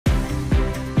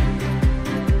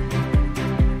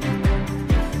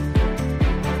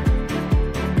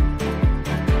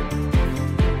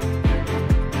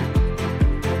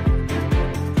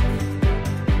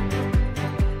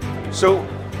So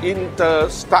in the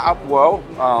startup world,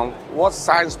 what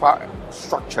Science Park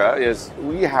structure is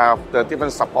we have the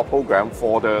different support program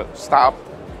for the startup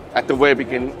at the very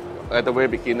beginning.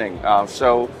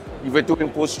 So if we're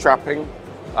doing bootstrapping,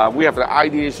 we have the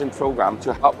ideation program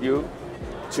to help you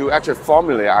to actually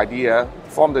formulate idea,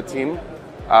 form the team,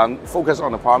 and focus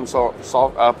on the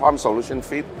problem solution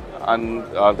fit and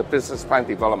the business plan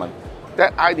development.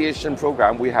 That ideation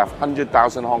program, we have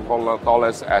 100,000 Hong Kong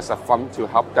dollars as a fund to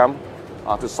help them,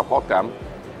 to support them.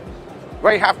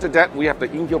 Right after that, we have the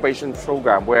incubation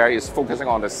program where it's focusing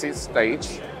on the seed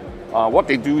stage. What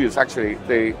they do is actually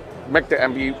they make the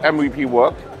MVP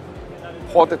work,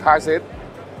 prototype it,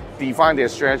 define their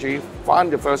strategy,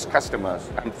 find the first customers,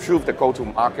 and prove the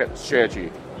go-to-market strategy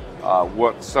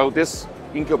works. So this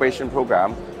incubation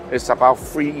program is about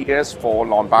 3 years for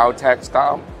non-biotech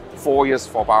startup, 4 years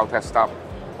for biotech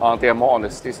startup. They're more on the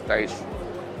seed stage.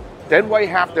 Then we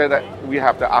have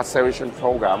the acceleration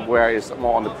program where it's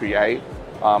more on the pre-A.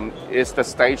 It's the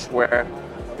stage where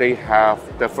they have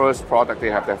the first product, they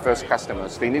have their first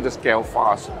customers. They need to scale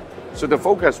fast. So the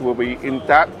focus will be in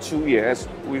that 2 years,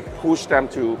 we push them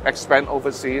to expand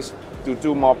overseas, to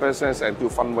do more business and do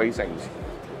fundraising.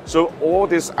 So all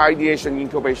this ideation,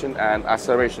 incubation, and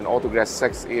acceleration, altogether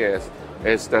 6 years,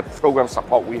 is the program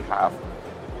support we have.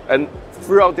 And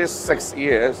throughout these 6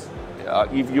 years,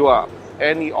 if you are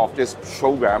any of these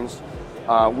programs,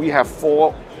 we have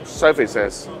 4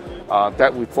 services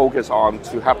that we focus on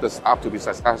to help the startup to be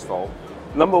successful.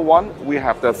 Number 1, we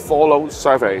have the follow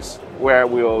surveys where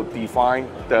we'll define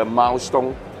the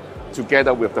milestone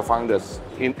together with the founders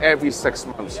in every 6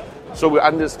 months. So we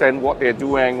understand what they're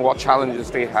doing, what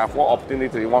challenges they have, what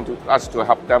opportunity they want us to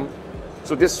help them.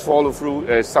 So this follow through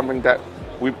is something that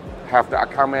we have the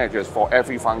account managers for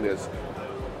every founders.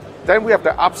 Then we have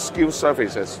the upskill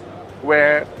services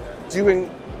where during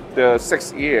the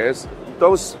 6 years,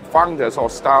 those founders or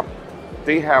staff,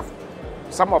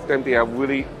 some of them, they are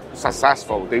really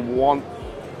successful. They want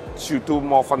to do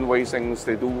more fundraisings.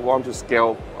 They do want to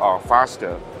scale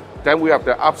faster. Then we have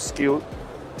the upskill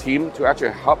team to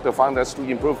actually help the founders to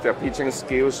improve their pitching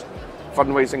skills,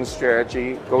 fundraising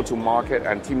strategy, go-to-market,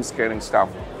 and team scaling stuff.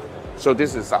 So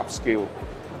this is upskill.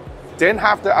 Then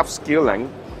after upskilling,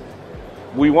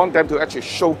 we want them to actually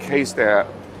showcase their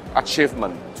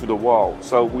achievement to the world.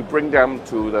 So we bring them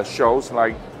to the shows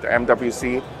like the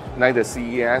MWC, like the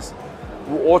CES.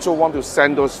 We also want to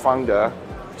send those founders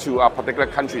to particular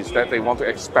countries that they want to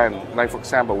expand. Like for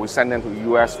example, we send them to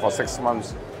the US for 6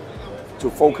 months to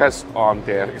focus on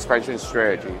their expansion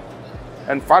strategy.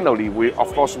 And finally, we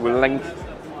link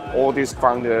all these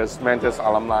founders, mentors,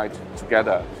 alumni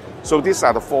together. So these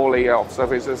are the 4 layers of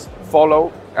services: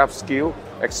 follow, upskill,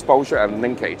 exposure, and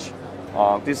linkage.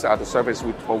 These are the services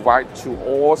we provide to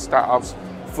all startups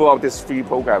throughout these 3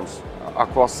 programs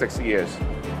across 6 years.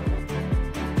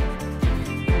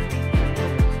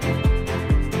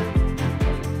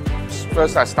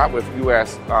 First, I start with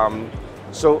US.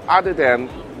 So other than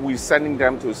we sending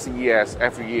them to CES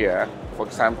every year, for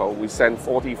example, we send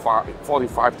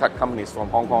 45 tech companies from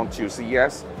Hong Kong to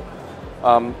CES.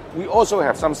 We also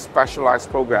have some specialized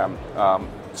program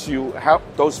to help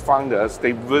those founders.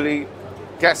 They really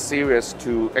get serious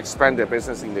to expand their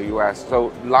business in the US.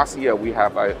 So last year we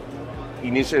have an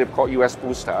initiative called US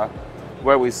Booster,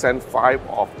 where we send 5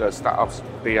 of the startups.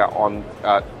 They are on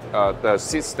the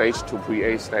seed stage to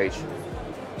pre-A stage.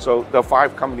 So the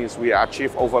 5 companies, we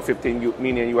achieve over 15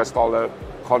 million US dollar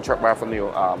contract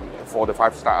revenue for the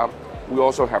 5 startups. We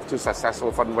also have 2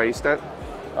 successful fundraisers.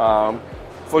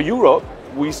 For Europe,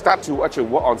 we start to actually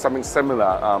work on something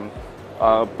similar.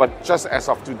 But just as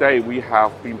of today, we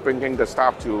have been bringing the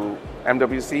staff to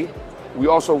MWC. We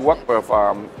also work with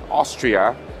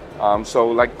Austria. So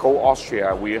like Go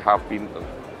Austria, we have been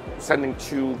sending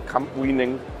 2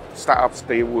 winning startups.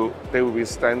 They will be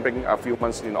spending a few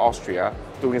months in Austria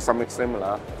doing something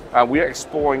similar. We are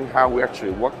exploring how we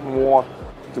actually work more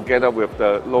together with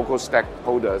the local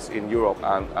stakeholders in Europe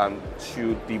and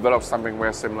to develop something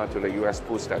very similar to the US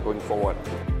Booster going forward.